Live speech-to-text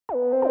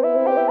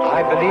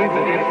believe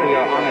that if we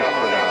are honest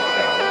with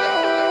ourselves,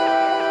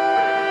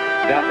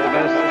 that the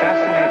most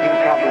fascinating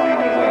problem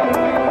in the world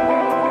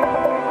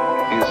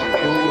is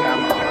who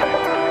am I?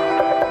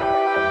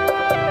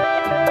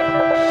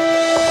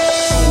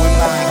 Who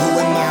am I?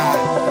 Who am I?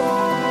 Who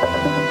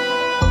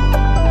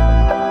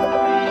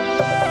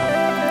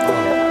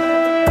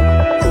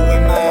am I? Who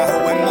am I?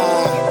 Who am I?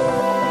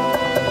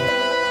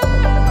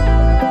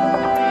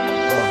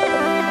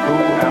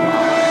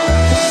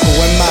 Who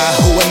am I?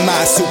 Who am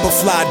I?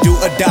 Superfly, do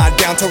or die,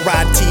 down to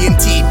ride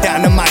TNT,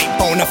 dynamite,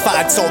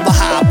 bonafide, solar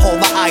high,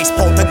 polar ice,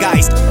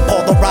 poltergeist,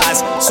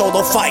 polarize,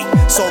 solo fight,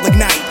 soul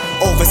ignite,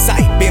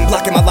 oversight, been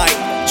blocking my light,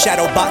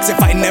 shadow boxing,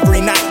 fighting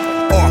every night.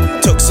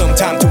 Took some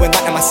time to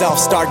enlighten myself,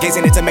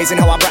 stargazing, it's amazing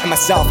how I brighten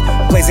myself,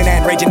 blazing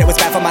and raging, it was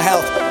bad for my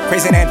health,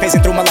 crazing and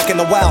phasing through my luck in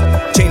the well,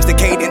 changed the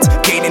cadence,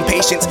 gaining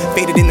patience,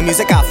 faded in the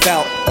music I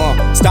felt,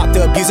 stopped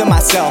abusing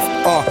myself,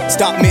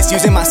 stopped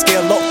misusing my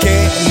skill,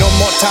 okay, no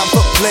more time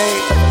for play,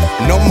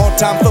 no more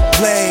time for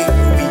play,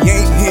 we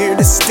ain't here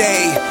to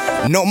stay,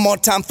 no more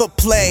time for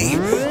play,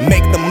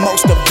 make the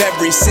most of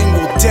every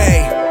single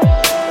day,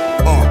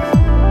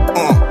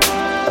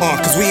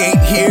 cause we ain't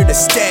here to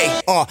stay,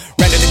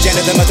 render the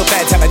gender, the mental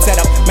fads have it set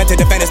up, meant to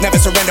defend us, never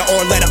surrender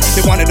or let up,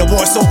 they wanted a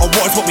war, so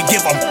awards what we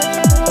give them,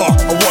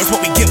 awards what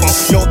we give them,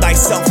 know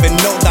thyself and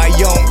know thy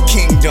own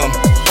kingdom,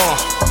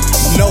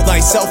 know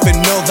thyself and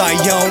know thy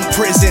own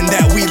prison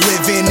that we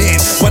living in,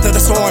 weather the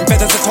storm,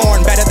 feathers are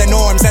torn, better than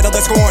norms, settle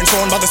the scorn,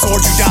 torn by the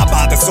sword, you die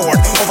by the sword,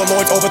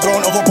 overlords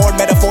overthrown, overboard,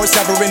 metaphors,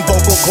 severing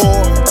vocal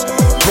cords,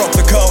 broke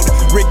the code,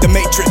 rigged the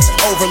matrix,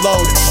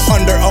 overload,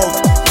 under oath,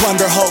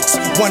 plunder hoax,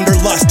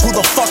 wonderlust, who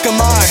the fuck am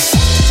I?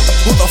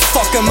 Who the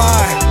fuck am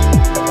I?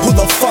 Who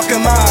the fuck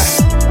am I?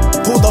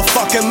 Who the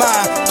fuck am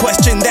I?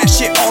 Question that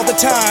shit all the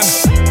time.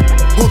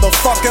 Who the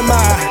fuck am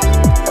I?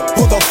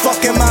 Who the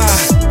fuck am I?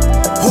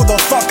 Who the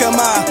fuck am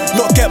I?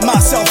 Look at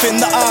myself in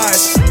the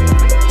eyes.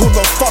 Who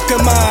the fuck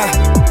am I?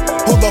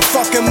 Who the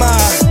fuck am I?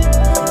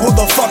 Who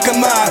the fuck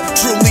am I?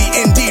 Truly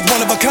indeed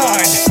one of a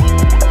kind.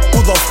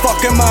 Who the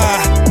fuck am I?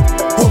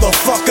 Who the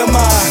fuck am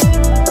I?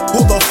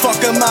 Who the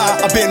fuck am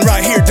I? I've been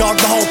right here, dog,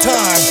 the whole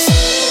time.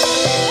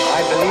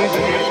 I believe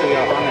that if we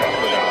are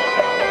honest with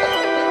ourselves,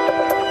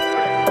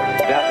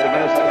 that the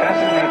most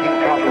fascinating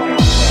problem in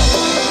the world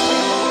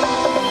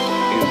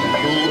is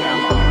who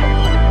am I?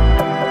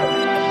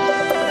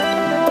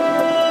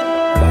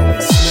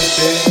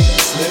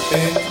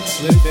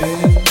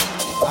 Slipping,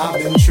 I've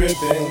been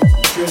tripping,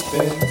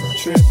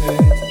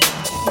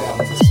 down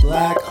this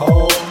black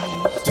hole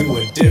to a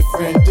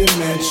different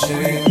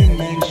dimension.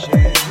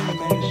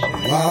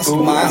 Lost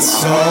my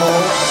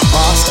soul,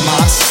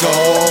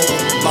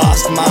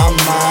 lost my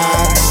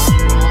mind.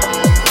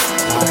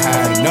 I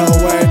had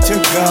nowhere to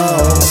go,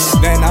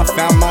 then I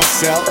found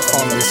myself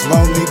on this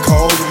lonely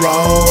cold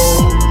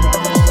road.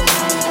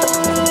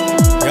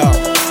 Yo,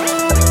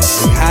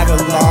 we had a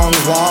long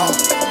walk,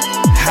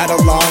 had a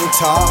long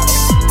talk,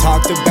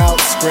 talked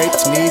about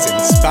scraped knees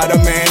and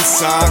Spider-Man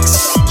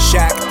socks.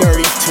 Shack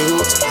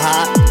 32,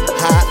 hot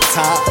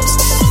tops,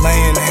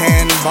 playing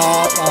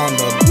handball on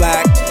the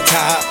black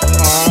top.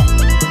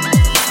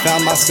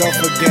 Found myself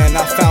again,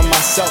 I found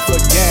myself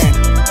again,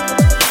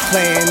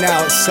 playing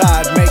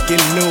outside,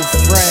 making new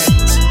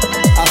friends.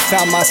 I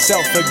found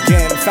myself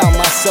again,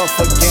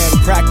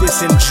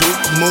 practicing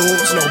juke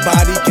moves.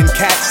 Nobody can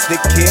catch the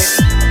kid,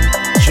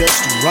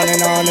 just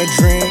running on a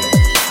dream.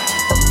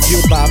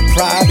 Fueled by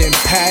pride and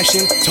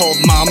passion, told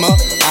mama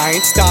I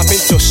ain't stopping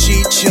till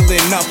she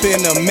chillin' up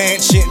in a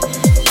mansion.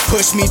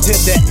 Push me to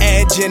the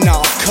edge and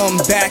I'll come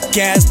back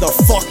as the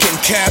fucking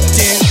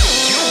captain.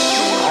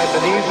 I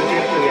believe that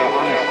if we are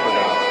honest with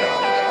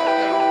ourselves,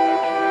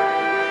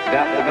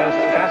 that the most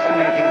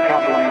fascinating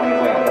problem in the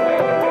world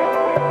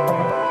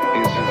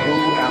is who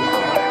am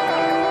I?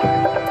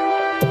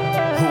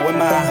 Who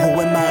am I?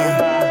 Who am I?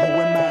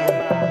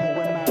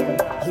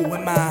 Who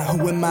am I?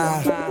 Who am I? Who am I?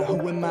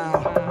 Who am I?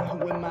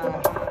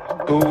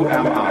 Who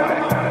am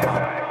I?